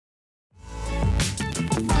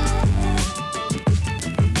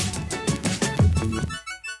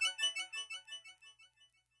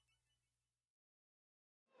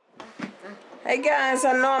Hey guys,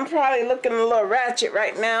 I know I'm probably looking a little ratchet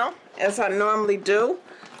right now, as I normally do,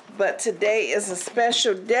 but today is a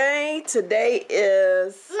special day. Today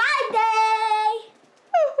is my day.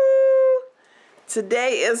 Woohoo!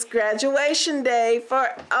 Today is graduation day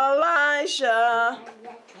for Elijah,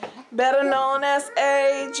 better known as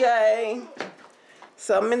AJ.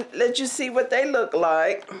 So I'm gonna let you see what they look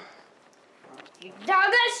like. You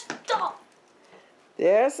gotta stop.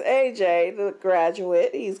 There's AJ, the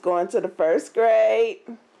graduate. He's going to the first grade,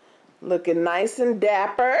 looking nice and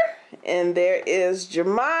dapper. And there is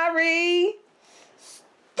Jamari.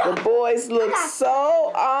 The boys look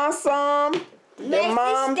so awesome. Their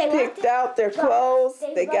mom picked out their clothes.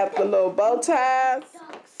 They got the little bow ties.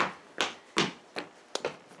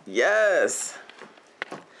 Yes.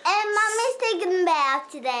 And Mommy's taking a bath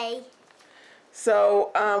today.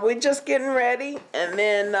 So we're just getting ready, and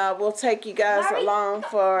then we'll take you guys along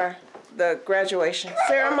for the graduation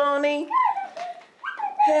ceremony.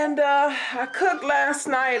 And I cooked last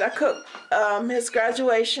night. I cooked his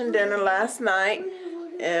graduation dinner last night,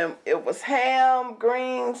 and it was ham,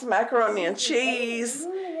 greens, macaroni and cheese,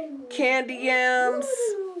 candy yams,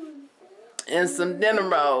 and some dinner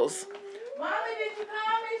rolls. Mommy, did you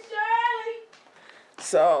call me, Shirley?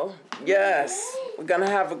 So yes, we're gonna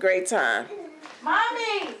have a great time.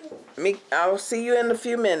 Mommy! I'll see you in a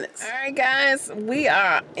few minutes. All right, guys, we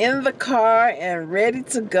are in the car and ready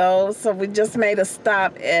to go. So we just made a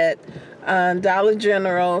stop at Dollar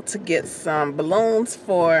General to get some balloons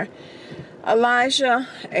for Elijah,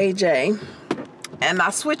 AJ. And I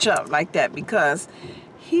switch up like that because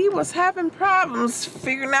he was having problems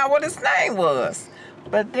figuring out what his name was.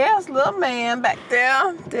 But there's little man back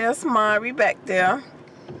there. There's Mari back there,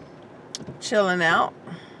 chilling out.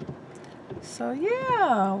 So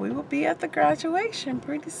yeah, we will be at the graduation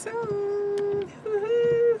pretty soon.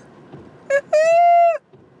 Woohoo! Woohoo!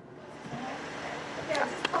 Yeah,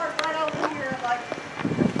 just park right over here, like.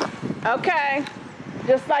 Okay,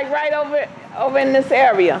 just like right over in this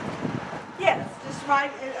area. Yes, just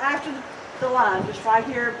right after the line, just right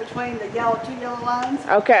here between the two yellow lines.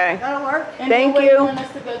 Okay. That'll work. Thank Where you. do you want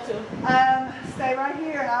us to go to? Stay right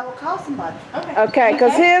here, and I will call somebody. Okay. Okay,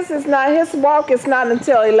 because his walk is not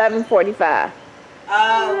until 11:45.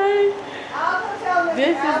 I'll tell them.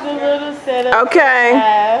 This is the little setup Okay. I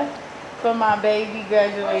have for my baby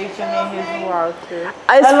graduation and his walker.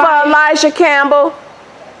 It's for Elijah Campbell.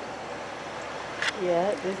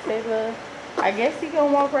 Yeah, this is I guess he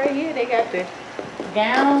gonna walk right here. They got the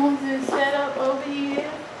gowns and set up over here.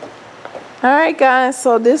 All right, guys,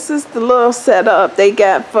 so this is the little setup they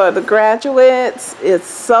got for the graduates. It's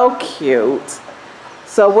so cute.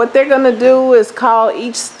 So what they're going to do is call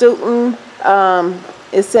each student.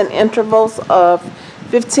 It's in intervals of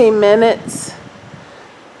 15 minutes.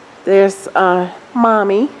 There's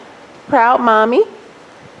Mommy, proud Mommy.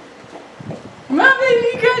 My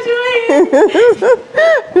baby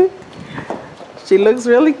graduated. She looks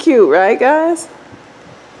really cute, right, guys?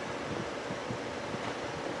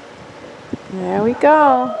 There we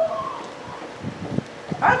go.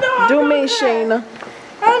 I know I'm Do gonna me, cry. Sheena.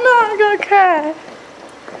 I know I'm gonna cry.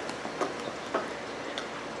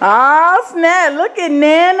 Oh snap, look at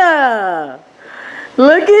Nana.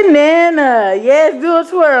 Look at Nana. Yes, do a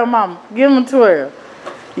twirl, mama. Give him a twirl.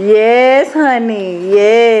 Yes, honey.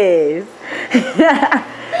 Yes.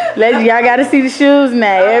 Y'all gotta see the shoes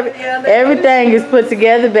now. Everything is put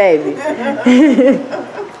together, baby.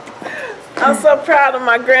 I'm so proud of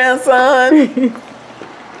my grandson.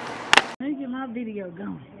 Let me get my video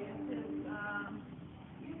going.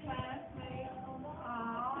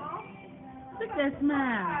 Look at that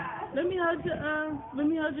smile. Let me hold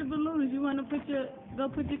your balloons. You wanna go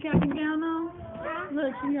put your cap and gown on?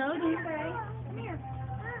 Look, she holding. Come here.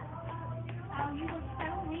 Oh, you look so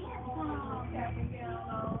handsome. Cap and gown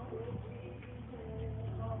on.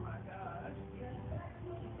 Oh my gosh.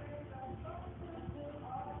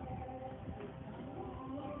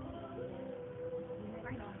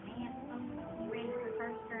 Ready for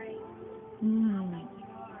first grade?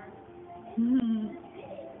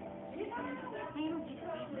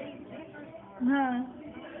 Huh?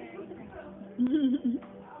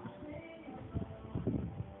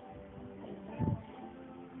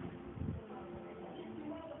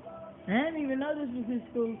 I didn't even know this was his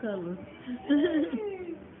school colors.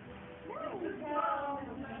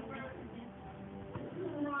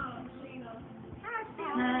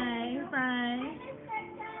 Hi, fine.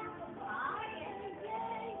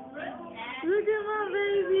 Look at my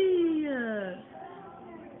baby.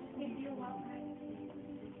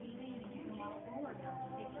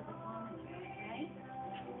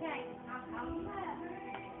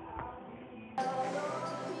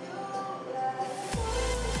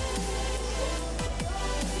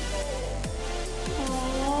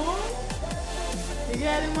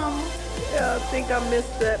 got it, Mama? Yeah, I think I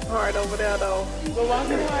missed that part over there though. The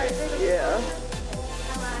walking part? Yeah.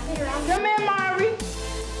 Come here, Mari.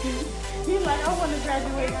 He's like, I want to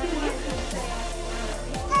graduate.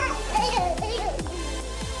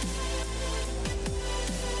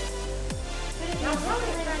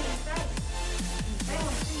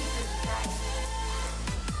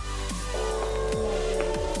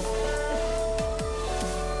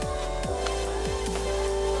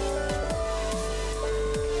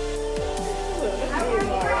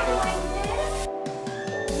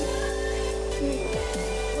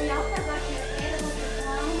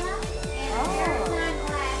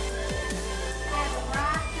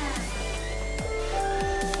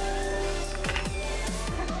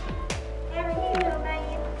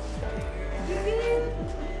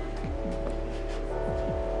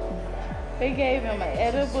 They gave him an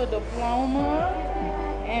edible diploma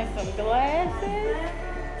and some glasses.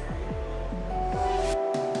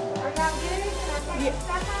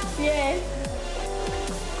 Yes.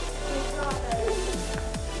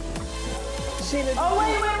 Oh,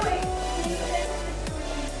 wait.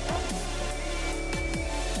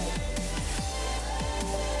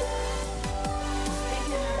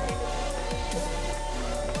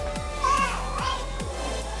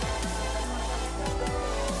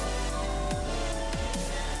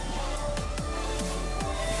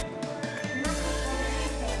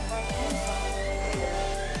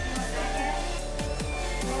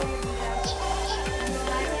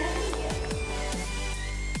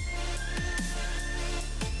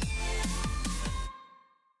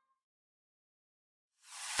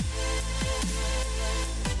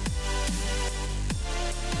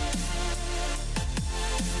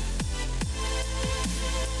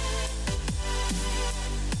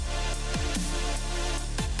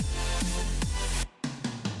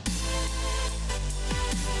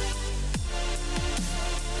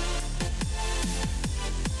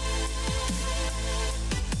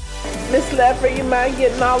 Miss Leffer, you mind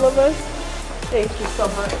getting all of us? Thank you so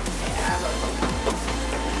much.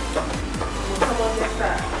 Come on this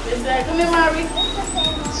side. This side. Come here, Mari.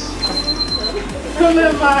 Come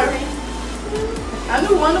here, Mari. I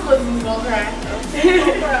knew one of us was going to cry.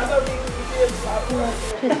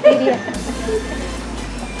 Just video.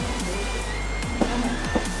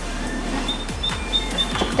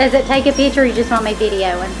 Does it take a picture or you just want me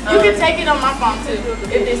videoing? You can take it on my phone too,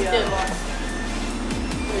 if it's still on.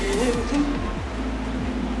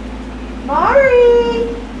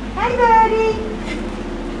 Mari! Hey, buddy!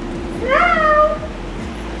 Snow!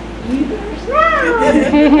 You better snow!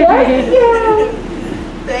 Thank you!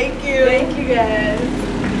 Thank you. Thank you, guys.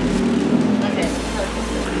 Okay.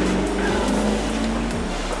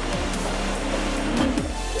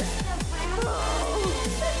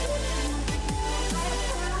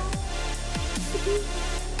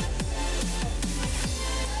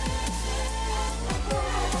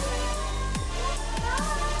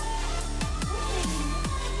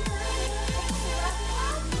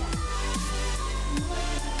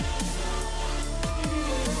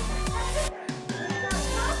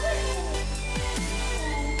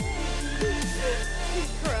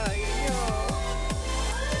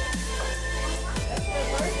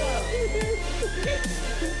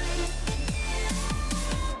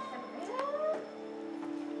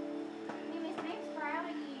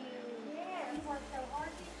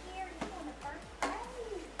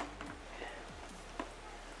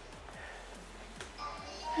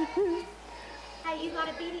 Hey, you got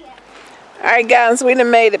a video. All right, guys, we done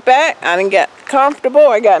made it back. I done got comfortable.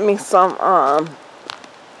 I got me some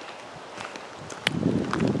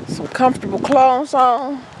comfortable clothes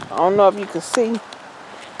on. I don't know if you can see.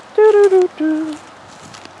 Doo-doo-doo-doo.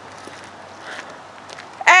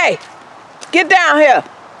 Hey, get down here.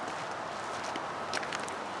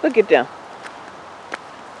 Look at them.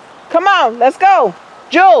 Come on, let's go.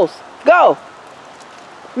 Jules, go.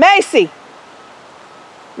 Macy.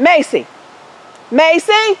 Macy.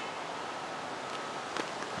 Macy?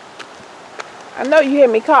 I know you hear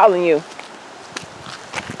me calling you.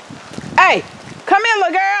 Hey, come here,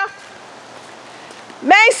 little girl.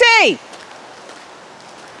 Macy!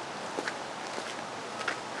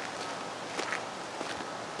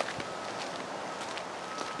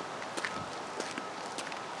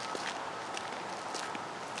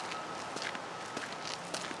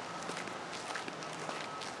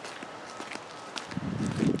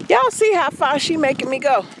 Y'all see how far she making me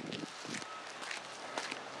go?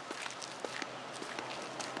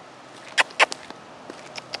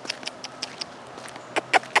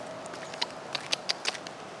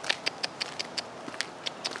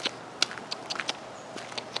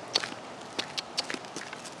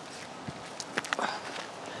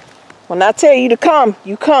 When I tell you to come,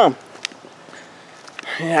 you come.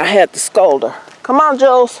 Yeah, I had to scold her. Come on,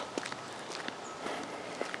 Jules.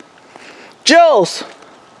 Jules.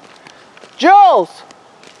 Jules.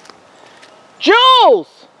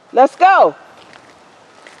 Jules. Let's go.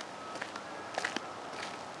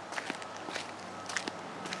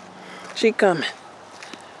 She coming.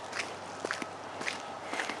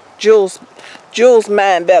 Jules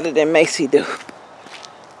mind better than Macy do.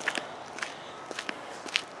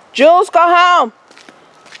 Jules, go home.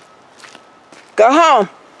 Go home.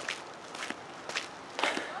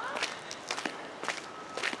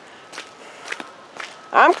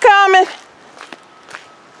 I'm coming.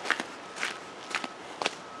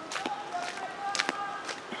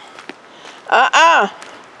 What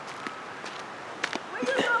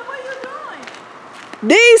you doing?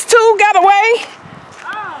 These two got away.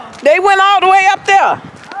 Oh. They went all the way up there.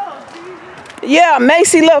 Oh, Jesus. Yeah,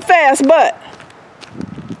 Macy looked fast, but.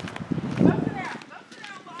 Go sit down. Go sit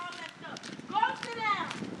down for all that stuff. Go sit down.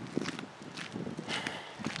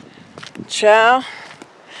 Child.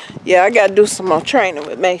 Yeah, I gotta do some more training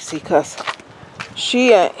with Macy because she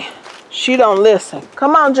don't listen.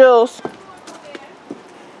 Come on, Jules.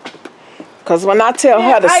 Because when I tell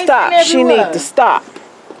her to stop, she needs to stop.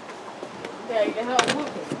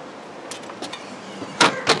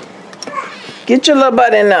 Get your little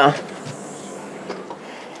butt in now.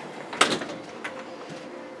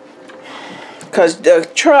 Because the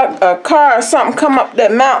truck, a car or something come up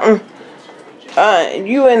that mountain,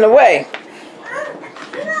 you in the way.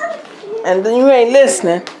 And then you ain't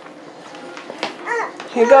listening.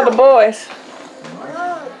 Here go the boys.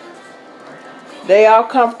 They all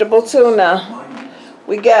comfortable too now.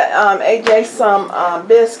 We got AJ some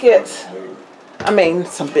biscuits. I mean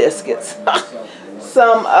some biscuits.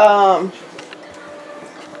 Some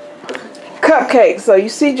cupcakes. So you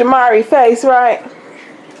see Jamari's face, right?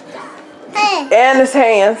 And his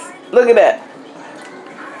hands. Look at that.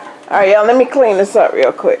 All right, y'all, let me clean this up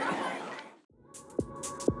real quick.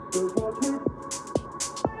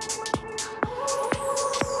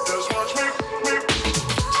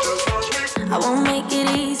 I won't make it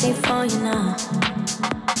easy for you now.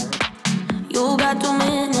 You got 2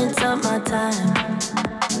 minutes of my time,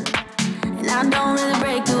 and I don't really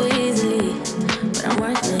break too easily, but I'm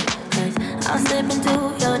worth it, 'cause I'll slip into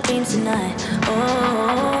your dreams tonight.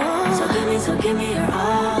 Oh, so give me your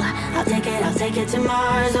all. I'll take it to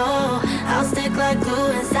Mars. Oh, I'll stick like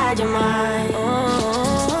glue inside your mind.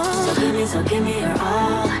 Oh, so give me your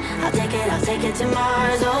all. I'll take it to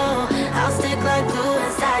Mars. Oh, I'll stick like glue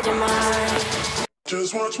inside your mind.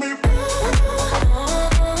 Just watch me.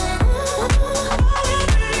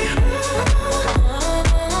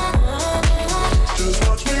 Just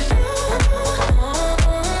watch me.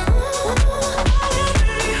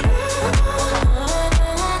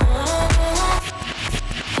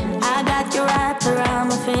 I got you wrapped around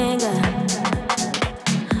my finger,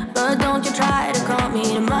 but don't you try to call me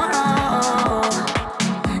tomorrow.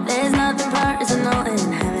 There's nothing personal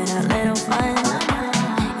in having a little fun.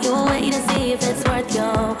 You wait and see if it's worth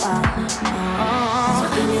your while.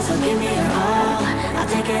 So give me your all. I'll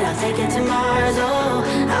take it to Mars. Oh,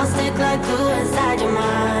 I'll stick like glue inside your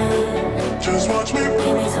mind. Just watch me.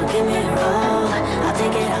 Give me your all. I'll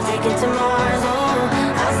take it to Mars. Oh,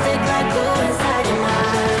 I'll stick like glue inside your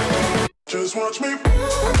mind. Just watch me.